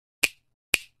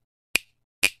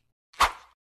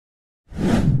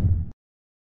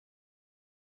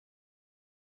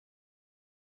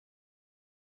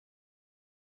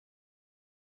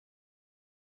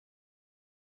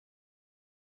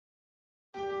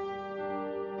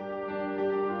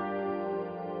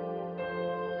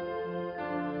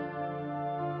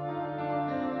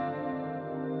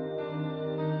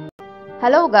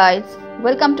Hello guys,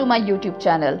 welcome to my YouTube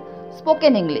channel,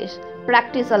 Spoken English.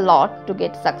 Practice a lot to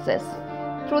get success.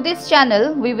 Through this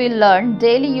channel, we will learn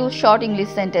daily use short English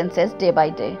sentences day by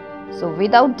day. So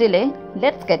without delay,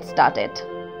 let's get started.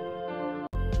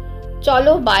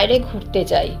 চলো বাইরে ঘুরতে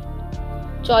যাই.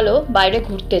 চলো বাইরে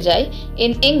ঘুরতে যাই.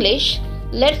 In English,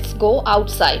 let's go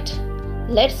outside.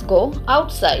 Let's go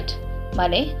outside.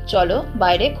 মানে চলো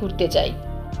বাইরে ঘুরতে যাই.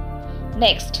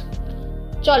 Next.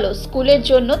 চলো স্কুলের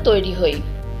জন্য তৈরি হই.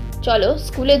 চলো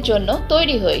স্কুলের জন্য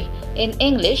তৈরি হই. In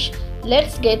English,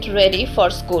 let's get ready for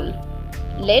school.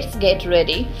 Let's get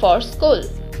ready for school.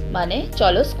 মানে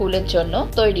চলো স্কুলের জন্য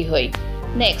তৈরি হই.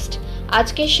 Next,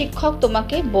 আজকে শিক্ষক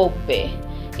তোমাকে বকবে.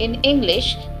 In English,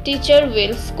 teacher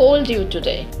will scold you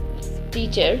today.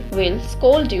 Teacher will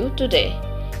scold you today.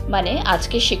 মানে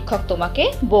আজকে শিক্ষক তোমাকে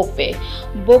বকবে.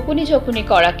 বকুনি ঝকুনি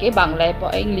করাকে বাংলায়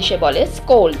ইংলিশে বলে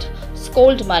scold.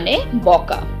 Scold মানে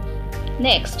বকা.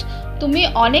 Next, তুমি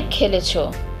অনেক খেলেছো.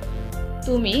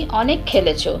 তুমি অনেক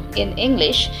খেলেছো. In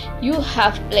English, you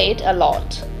have played a lot.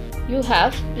 You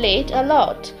have played a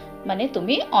lot. মানে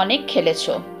তুমি অনেক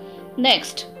খেলেছো.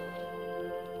 Next,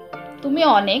 তুমি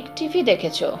অনেক টিভি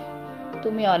দেখেছো.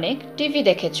 তুমি অনেক টিভি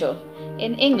দেখেছো.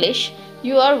 In English,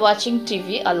 you are watching TV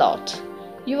a lot.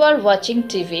 You are watching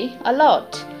TV a lot.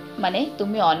 মানে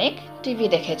তুমি অনেক টিভি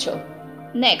দেখেছো.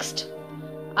 Next,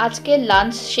 আজকে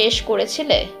লাঞ্চ শেষ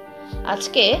করেছিলে.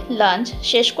 আজকে লাঞ্চ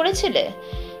শেষ করেছিলে.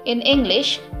 In English,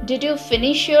 did you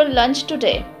finish your lunch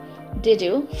today? Did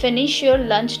you finish your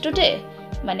lunch today?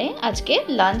 মানে আজকে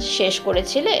লাঞ্চ শেষ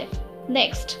করেছিলে.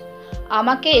 Next,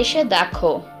 আমাকে এসে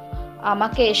দেখো.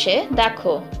 আমাকে এসে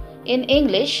দেখো. In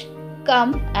English,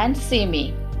 come and see me.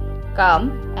 Come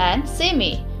and see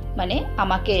me. মানে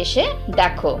আমাকে এসে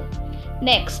দেখো.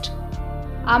 Next,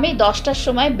 আমি 10টার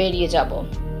সময় বেরিয়ে যাব.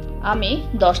 আমি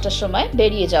 10টার সময়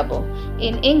বেরিয়ে যাব.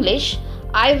 In English,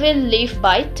 I will leave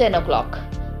by 10 o'clock.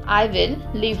 I will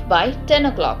leave by 10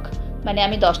 o'clock. মানে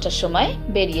আমি 10টার সময়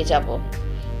বেরিয়ে যাব.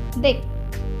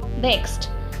 Next,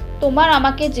 তোমার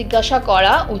আমাকে জিজ্ঞাসা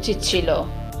করা উচিত ছিল.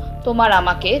 তোমার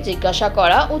আমাকে জিজ্ঞাসা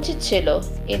করা উচিত ছিল.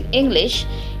 In English,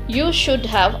 you should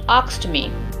have asked me.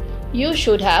 You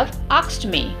should have asked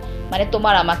me. মানে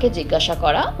তোমার আমাকে জিজ্ঞাসা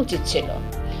করা উচিত ছিল.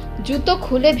 জুতো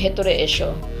খুলে ভেতরে এসো.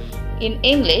 In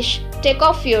English, take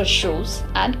off your shoes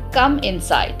and come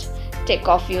inside. Take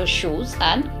off your shoes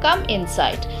and come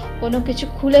inside. কোনো কিছু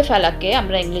খুলে ফেলাকে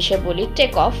আমরা ইংলিশে বলি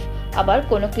take off, আবার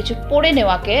কোনো কিছু পরে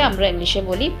নেওয়াকে আমরা ইংলিশে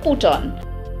বলি put on.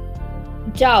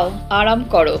 যাও আরাম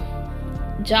করো.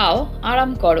 যাও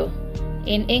আরাম করো.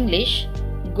 In English,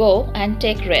 go and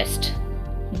take rest.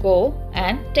 Go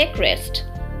and take rest.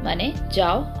 মানে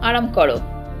যাও আরাম করো.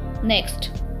 Next,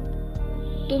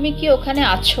 তুমি কি ওখানে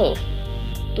আছো?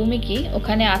 তুমি কি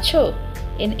ওখানে আছো?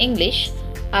 In English,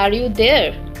 are you there?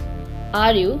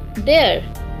 Are you there?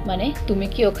 মানে তুমি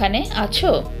কি ওখানে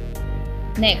আছো?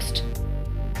 Next,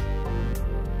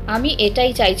 আমি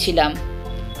এটাই চাইছিলাম.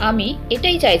 আমি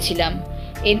এটাই চাইছিলাম.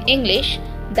 In English,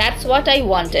 that's what I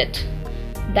wanted.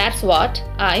 That's what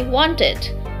I wanted.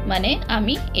 মানে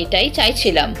আমি এটাই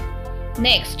চাইছিলাম.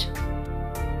 Next,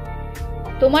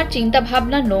 তোমার চিন্তা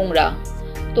ভাবনা নোংরা.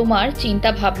 তোমার চিন্তা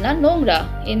ভাবনা নোংরা.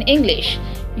 In English,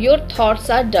 your thoughts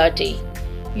are dirty.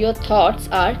 Your thoughts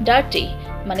are dirty.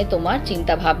 মানে তোমার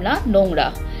চিন্তা ভাবনা নোংরা.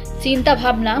 চিন্তা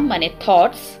ভাবনা মানে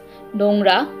thoughts,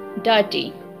 নোংরা dirty.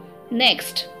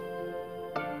 Next,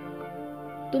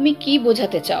 তুমি কি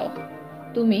বোঝাতে চাও?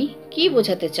 তুমি কি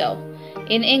বোঝাতে চাও?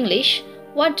 In English,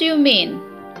 what do you mean?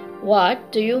 What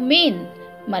do you mean?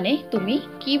 মানে তুমি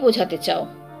কি বোঝাতে চাও?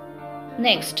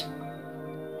 Next,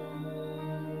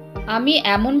 আমি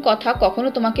এমন কথা কখনো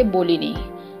তোমাকে বলিনি.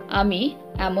 আমি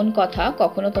এমন কথা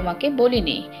কখনো তোমাকে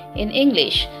বলিনি. In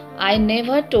English, I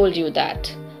never told you that.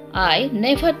 I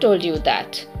never told you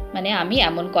that. মানে আমি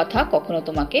এমন কথা কখনো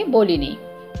তোমাকে বলিনি.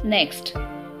 Next,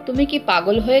 তুমি কি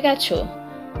পাগল হয়ে গেছো?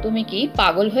 তুমি কি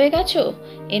পাগল হয়ে গেছো?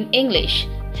 In English,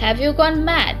 have you gone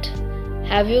mad?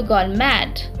 Have you gone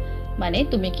mad? মানে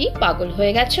তুমি কি পাগল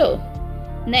হয়ে গেছো?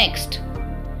 Next,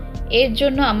 এর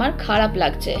জন্য আমার খারাপ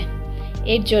লাগছে.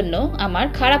 এর জন্য আমার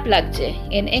খারাপ লাগছে.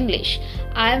 In English,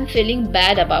 I am feeling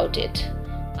bad about it.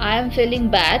 I am feeling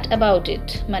bad about it.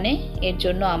 মানে এর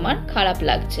জন্য আমার খারাপ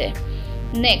লাগছে.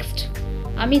 Next,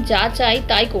 আমি যা চাই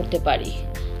তাই করতে পারি.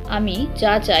 আমি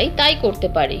যা চাই তাই করতে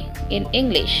পারি. In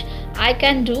English, I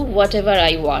can do whatever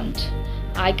I want.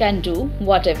 I can do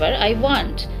whatever I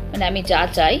want. মানে আমি যা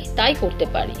চাই তাই করতে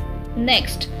পারি.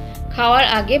 Next, খাওয়ার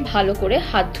আগে ভালো করে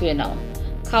হাত ধুয়ে নাও.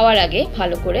 খাওয়ার আগে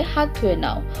ভালো করে হাত ধুয়ে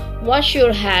নাও. Wash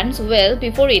your hands well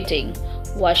before eating.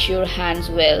 Wash your hands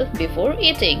well before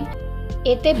eating.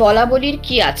 এতে বলা বলির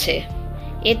কি আছে?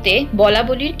 এতে বলা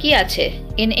বলির কি আছে?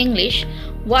 In English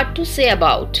what to say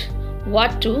about,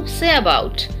 what to say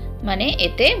about মানে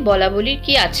এতে বলা বলির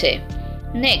কি আছে।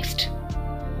 নেক্সট,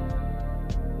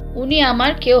 উনি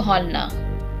আমার কেউ হন না,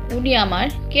 উনি আমার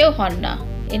কেউ হন না।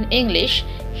 In English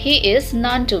he is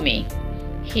none to me,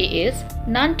 he is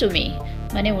none to me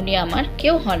মানে উনি আমার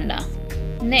কেউ হন না।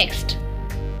 নেক্সট,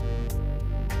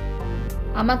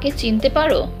 আমাকে চিনতে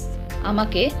পারো,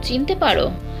 আমাকে চিনতে পারো।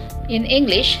 In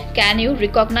English can you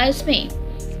recognise me,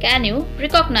 can you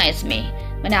recognise me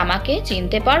মানে আমাকে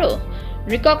চিনতে পারো।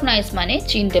 রিকগনাইজ মানে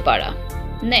চিনতে পারা।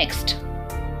 নেক্সট,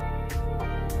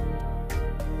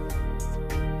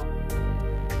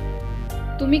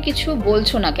 তুমি কিছু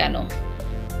বলছো না কেন,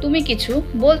 তুমি কিছু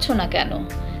বলছো না কেন।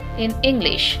 In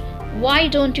English why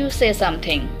don't you say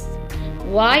something,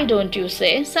 why don't you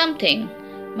say something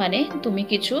মানে তুমি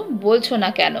কিছু বলছো না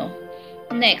কেন।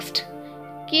 নেক্সট,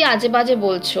 কি আজে বাজে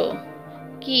বলছো,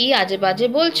 কি আজে বাজে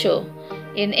বলছো।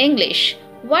 In English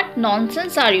what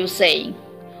nonsense are you saying,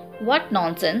 what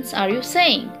nonsense are you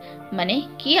saying মানে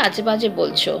কি আজে বাজে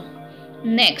বলছো।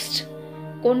 নেক্সট,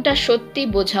 কোনটা সত্যি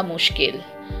বোঝা মুশকিল,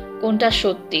 কোনটা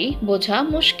সত্যি বোঝা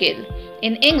মুশকিল।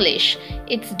 In English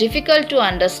it's difficult to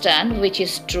understand which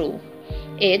is true,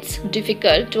 it's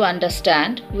difficult to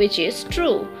understand which is true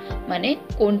মানে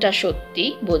কোনটা সত্যি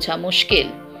বোঝা মুশকিল।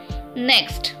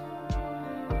 নেক্সট,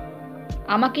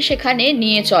 আমাকে সেখানে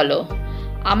নিয়ে চলো,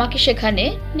 আমাকে সেখানে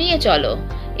নিয়ে চলো।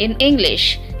 In English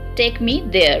take me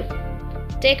there,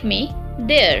 take me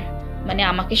দেয়ার মানে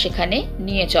আমাকে সেখানে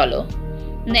নিয়ে চলো।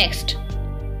 নেক্সট,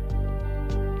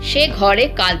 সে ঘরে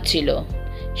কাঁদছিল,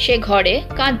 সে ঘরে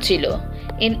কাঁদছিল।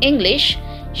 In English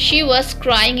she was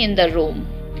crying in the room,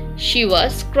 she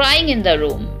was crying in the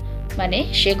room মানে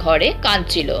সে ঘরে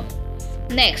কাঁদছিল।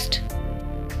 নেক্সট,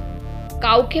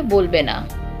 কাউকে বলবে না,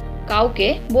 কাউকে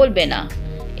বলবে না।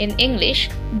 In English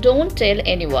don't tell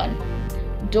anyone,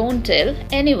 don't tell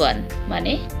anyone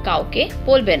মানে কাউকে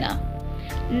বলবে না।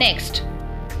 নেক্সট,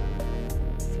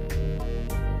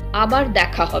 আবার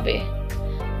দেখা হবে,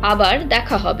 আবার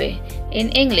দেখা হবে। In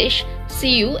English C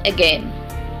you again,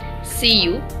 C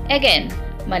you again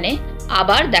মানে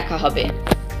আবার দেখা হবে।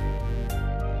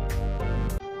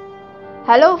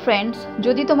 হ্যালো ফ্রেন্ডস,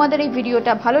 যদি তোমাদের এই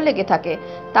ভিডিওটা ভালো লেগে থাকে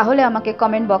তাহলে আমাকে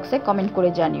কমেন্ট বক্সে কমেন্ট করে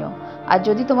জানিও। আর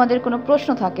যদি তোমাদের কোনো প্রশ্ন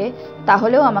থাকে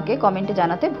তাহলেও আমাকে কমেন্টে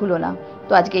জানাতে ভুলো না।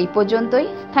 তো আজকে এই পর্যন্তই।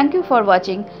 Thank you for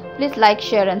watching. Please like,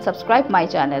 share and subscribe my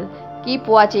channel. Keep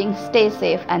watching, stay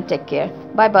safe and take care.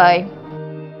 Bye bye.